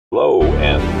Hello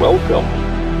and welcome.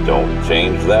 Don't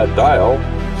change that dial.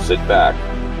 Sit back,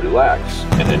 relax,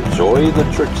 and enjoy the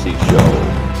Trixie Show.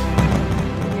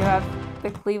 You have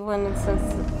the Cleveland and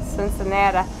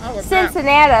Cincinnati. Oh,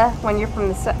 Cincinnati when you're from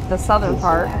the southern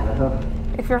part.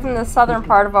 If you're from the southern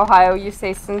part of Ohio, you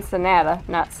say Cincinnati,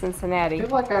 not Cincinnati. I feel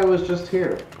like I was just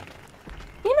here.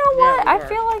 You know what? I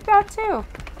feel like that too.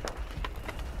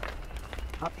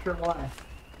 Not sure why.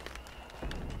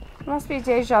 It must be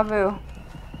deja vu.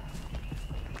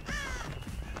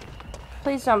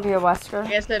 Please don't be a Wesker. I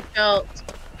guess it felt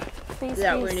Please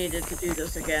that be we needed to do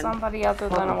this again. Somebody other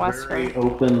than a Wesker. Very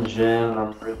open gen.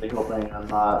 I'm really hoping I'm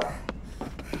not.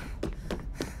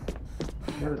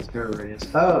 What is your radius?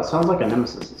 Oh, it sounds like a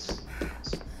nemesis.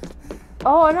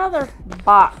 Oh, another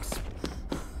box.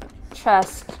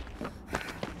 Chest.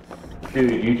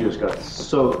 Dude, you just got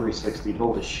so 360.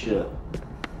 Holy shit.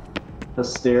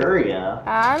 Hysteria.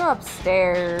 I'm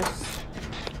upstairs.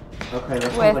 Okay,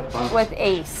 that sounds like fun. With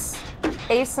Ace.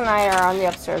 Ace and I are on the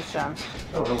upstairs gen.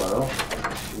 Oh, hello.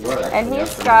 You are And actually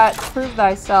he's up got Prove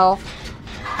Thyself,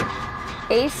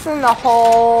 Ace in the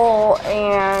Hole,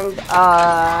 and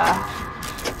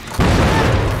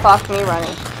Fuck Me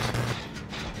Running.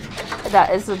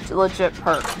 That is a legit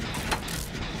perk.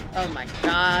 Oh my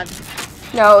god.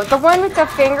 No, the one with the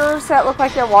fingers that look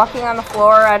like they're walking on the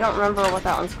floor, I don't remember what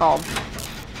that one's called.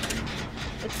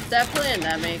 It's definitely an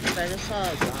enemy because I just saw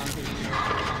a zombie.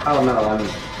 Oh no, I'm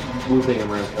moving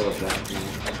around Telejack.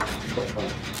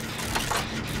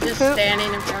 Just Who?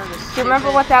 standing in front of the Do you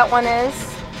remember what that one is?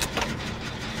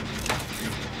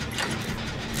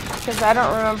 Because I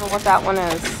don't remember what that one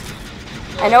is.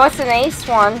 I know it's an Ace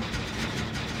one.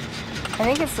 I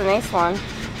think it's an Ace one.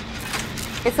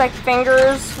 It's like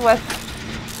fingers with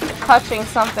touching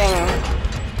something.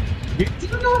 You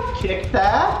did not kick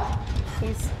that?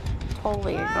 He's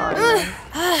totally ignoring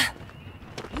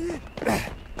me.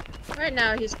 Right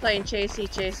now he's playing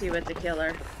chasey with the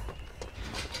killer.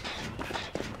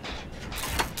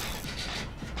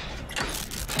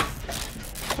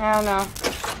 I don't know.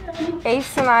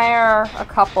 Ace and I are a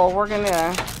couple. We're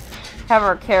gonna have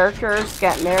our characters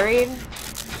get married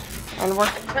and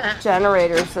work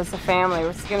generators as a family.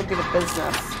 It's gonna be the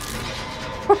business.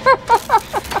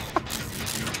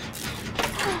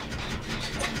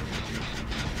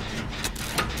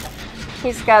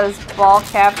 He's got his ball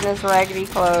cap and his raggedy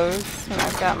clothes, and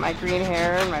I've got my green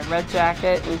hair and my red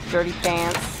jacket and dirty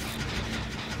pants.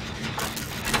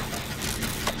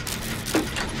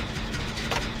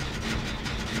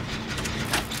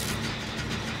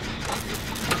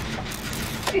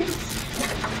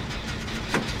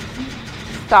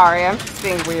 Sorry, I'm just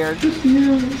being weird.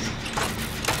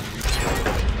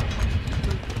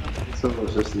 Some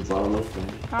resistance on this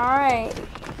thing. Alright.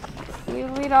 You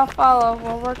lead, I'll follow.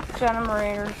 We'll work the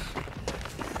generators.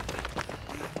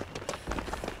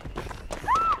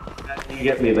 You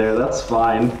get me there, that's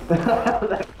fine.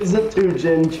 That was a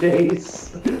 2-gen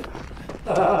chase.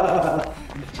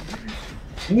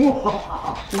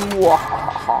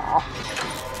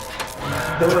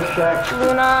 Killer Shack.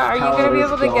 Luna, are you going to be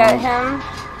able to get him?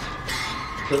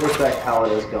 Killer Shack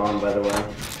pallet is gone, by the way.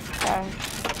 Okay.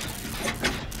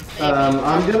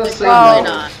 I'm gonna say Probably no.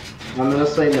 not. I'm gonna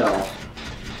say no.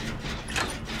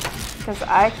 Because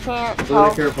I can't Really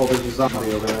help. careful, there's a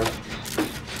zombie over there.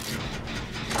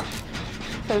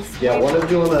 Yeah, one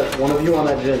of you on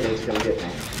that gen is gonna get me.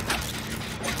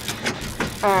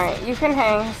 Alright, you can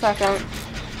hang a second.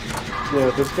 Yeah,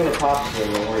 if it's gonna pop,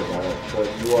 then don't worry about it. But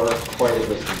you are quite a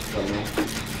distance from me.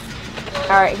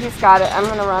 Alright, he's got it. I'm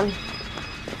gonna run.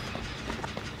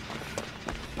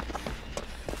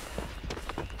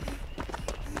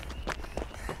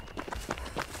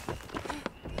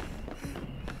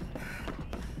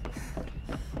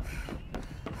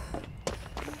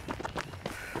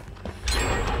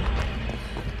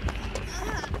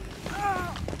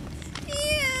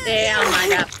 Damn, I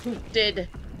got pooped.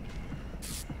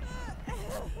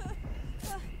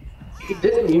 He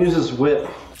didn't use his whip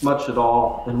much at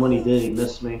all, and when he did, he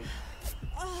missed me.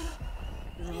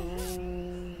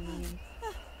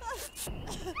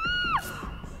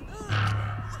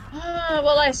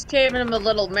 Well, I gave him a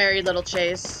merry little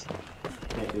chase.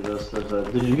 Can't do this.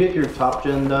 Did you get your top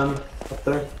gen done up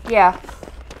there? Yeah.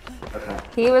 Okay.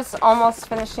 He was almost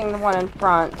finishing the one in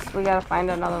front. So we gotta find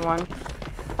another one.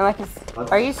 And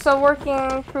like, are you still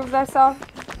working Prove Thyself?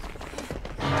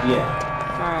 Yeah.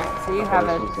 Alright, so you have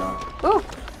it. Gone. Ooh!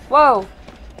 Whoa!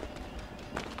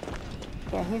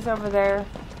 Yeah, he's over there.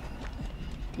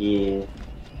 Yeah.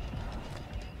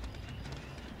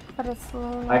 But it's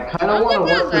Luna. I kind of want to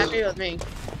work this. Happy with me.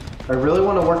 I really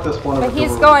want to work this one. But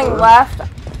he's going left.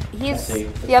 he's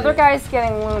the other guy's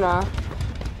getting Luna.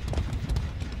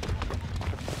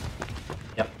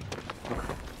 Yep.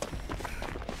 Okay.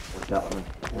 Worked out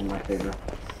in my favor.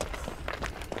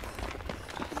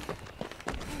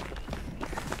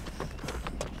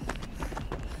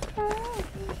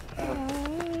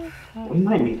 We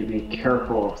might need to be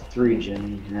careful of 3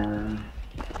 Jenny here.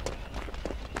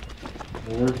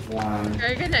 There's one. Are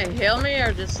you gonna heal me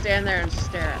or just stand there and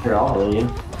stare at me? Here, I'll heal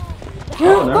you.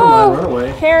 Oh, never mind, run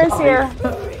away. Karen's here.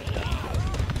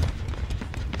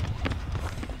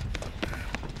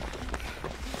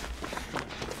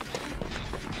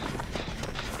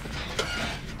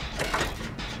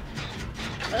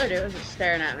 The other dude was just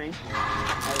staring at me.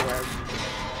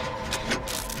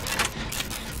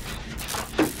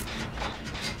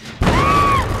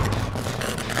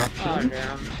 Oh,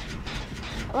 damn.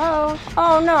 Hello?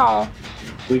 Oh no.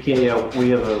 We can't, yeah,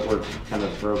 we're kind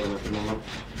of broken at the moment.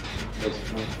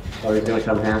 Basically. Oh, he's gonna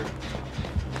come here.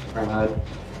 Try and hide.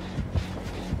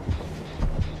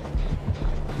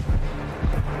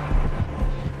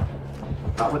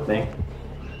 Not with me.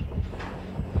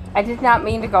 I did not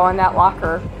mean to go in that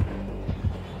locker.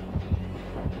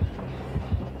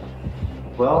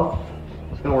 Well,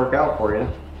 it's gonna work out for you.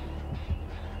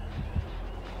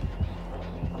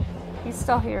 He's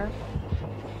still here.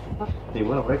 He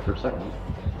went away for a second.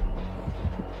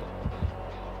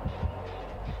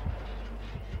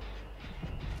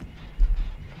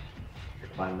 You're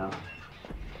fine now.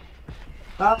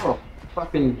 Oh,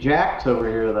 fucking Jack's over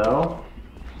here though.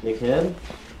 Dickhead.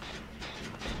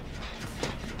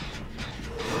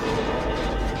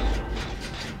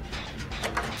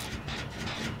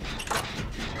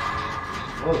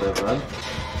 Hello there, bud.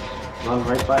 Run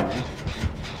right by me.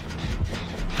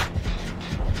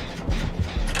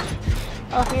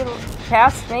 Oh, he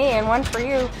passed me and went for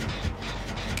you.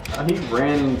 He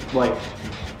ran like.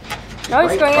 No,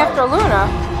 he's going after Luna.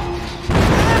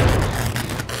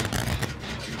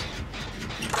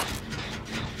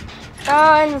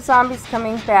 Oh, and the zombie's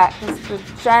coming back because the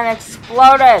gen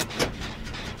exploded.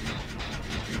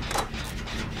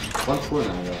 What's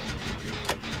Luna, I guess?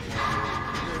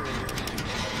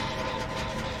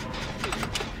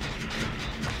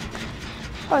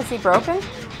 Oh, is he broken?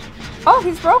 Oh,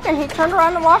 he's broken. He turned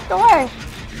around and walked away.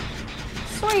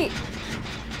 Sweet.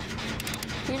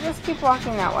 You just keep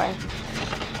walking that way.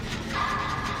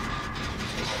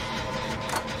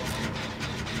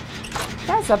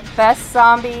 That's the best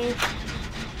zombie.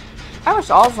 I wish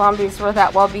all zombies were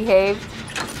that well behaved.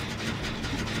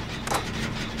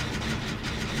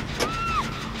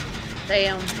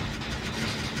 Damn.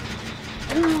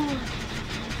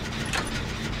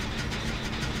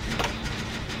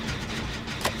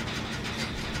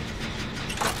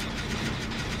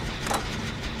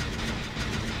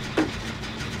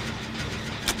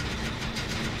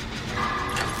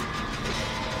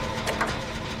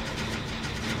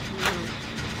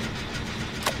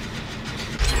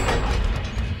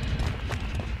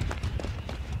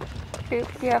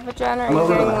 Do you have a gen or are I'm you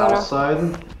over to getting the Luna? house side,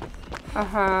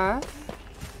 Uh-huh.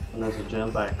 and there's a gen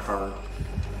by a car.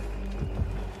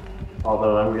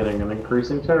 Although I'm getting an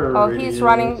increasing terror Oh, radius. he's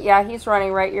running. Yeah, he's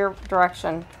running right your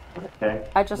direction. Okay.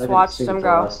 I just didn't watched see him it for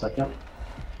go. last second.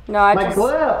 No, I My just...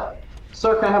 glyph!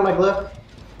 Sir, can I have my glyph?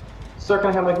 Sir, can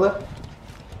I have my glyph?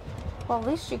 Well, at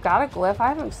least you got a glyph. I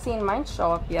haven't seen mine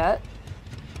show up yet.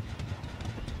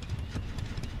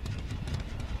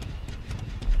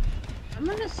 I'm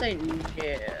gonna say no. I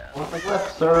want my glyph,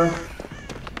 sir.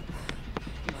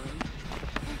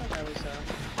 That was,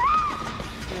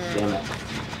 Damn it.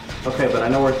 Okay, but I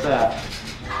know where it's at.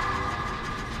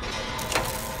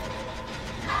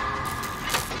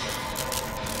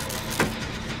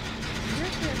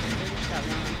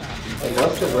 Hey,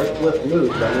 what's the right glyph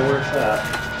move? I know where it's at.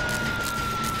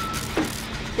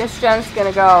 This gen's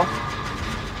gonna go.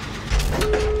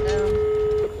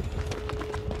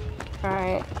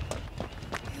 Alright.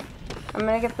 I'm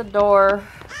gonna get the door.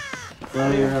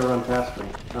 No, you're gonna run past me.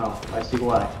 Oh, I see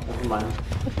why. Never mind.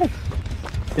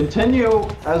 Continue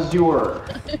as you were.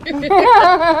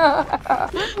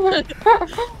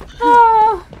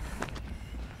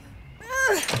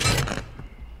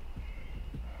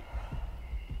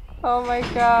 Oh my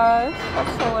gosh,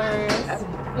 that's hilarious.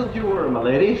 As you were, my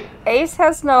lady. Ace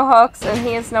has no hooks and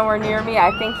he is nowhere near me.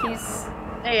 I think he's...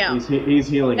 Damn. He's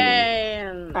healing me.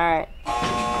 Damn. Alright.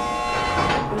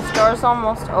 This door's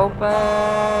almost open.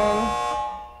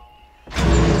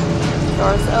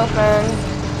 Door's open.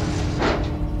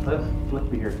 Glyph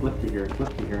be here, glyph be here,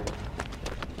 glyph be here.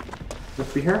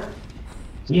 Glyph be here?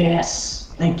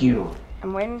 Yes! Thank you!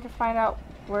 I'm waiting to find out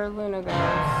where Luna goes.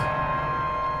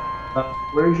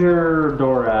 Where's your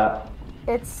door at?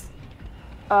 It's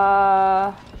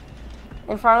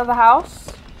In front of the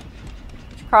house.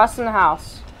 Crossing the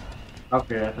house.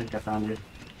 Okay, I think I found you.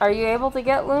 Are you able to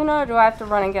get Luna, or do I have to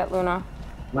run and get Luna?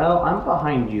 Well, I'm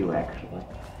behind you, actually.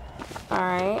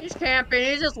 Alright. He's camping.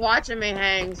 He's just watching me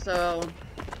hang, so...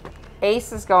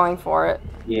 Ace is going for it.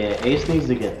 Yeah, Ace needs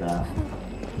to get that.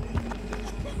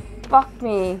 Fuck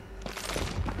me.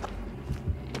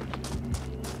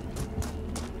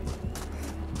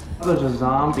 Oh, there's a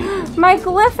zombie. My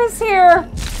glyph is here!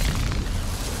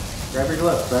 Grab your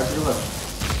glyph, grab your glyph.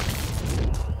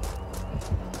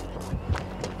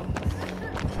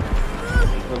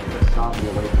 Look this zombie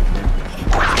away from here.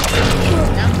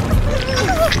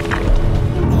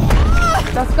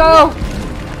 Let's go!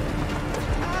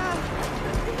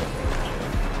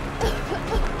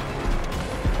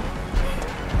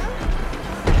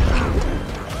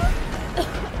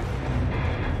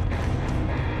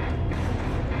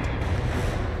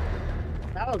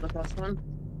 That was the first one.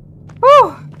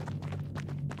 Whew!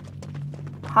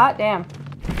 Hot damn.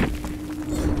 Good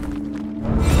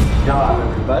job,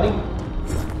 everybody.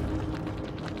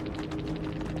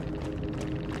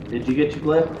 Did you get your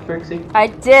glyph, Trixie? I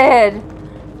did!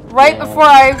 Right before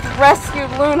I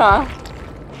rescued Luna.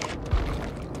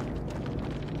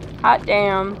 Hot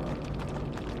damn.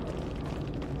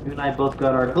 You and I both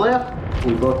got our glyph.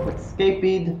 We both escaped.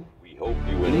 We hope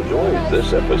you enjoyed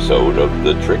this episode of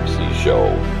The Trixie Show.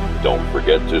 Don't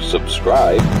forget to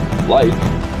subscribe, like,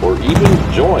 or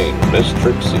even join Miss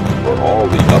Trixie for all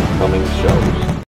the upcoming shows.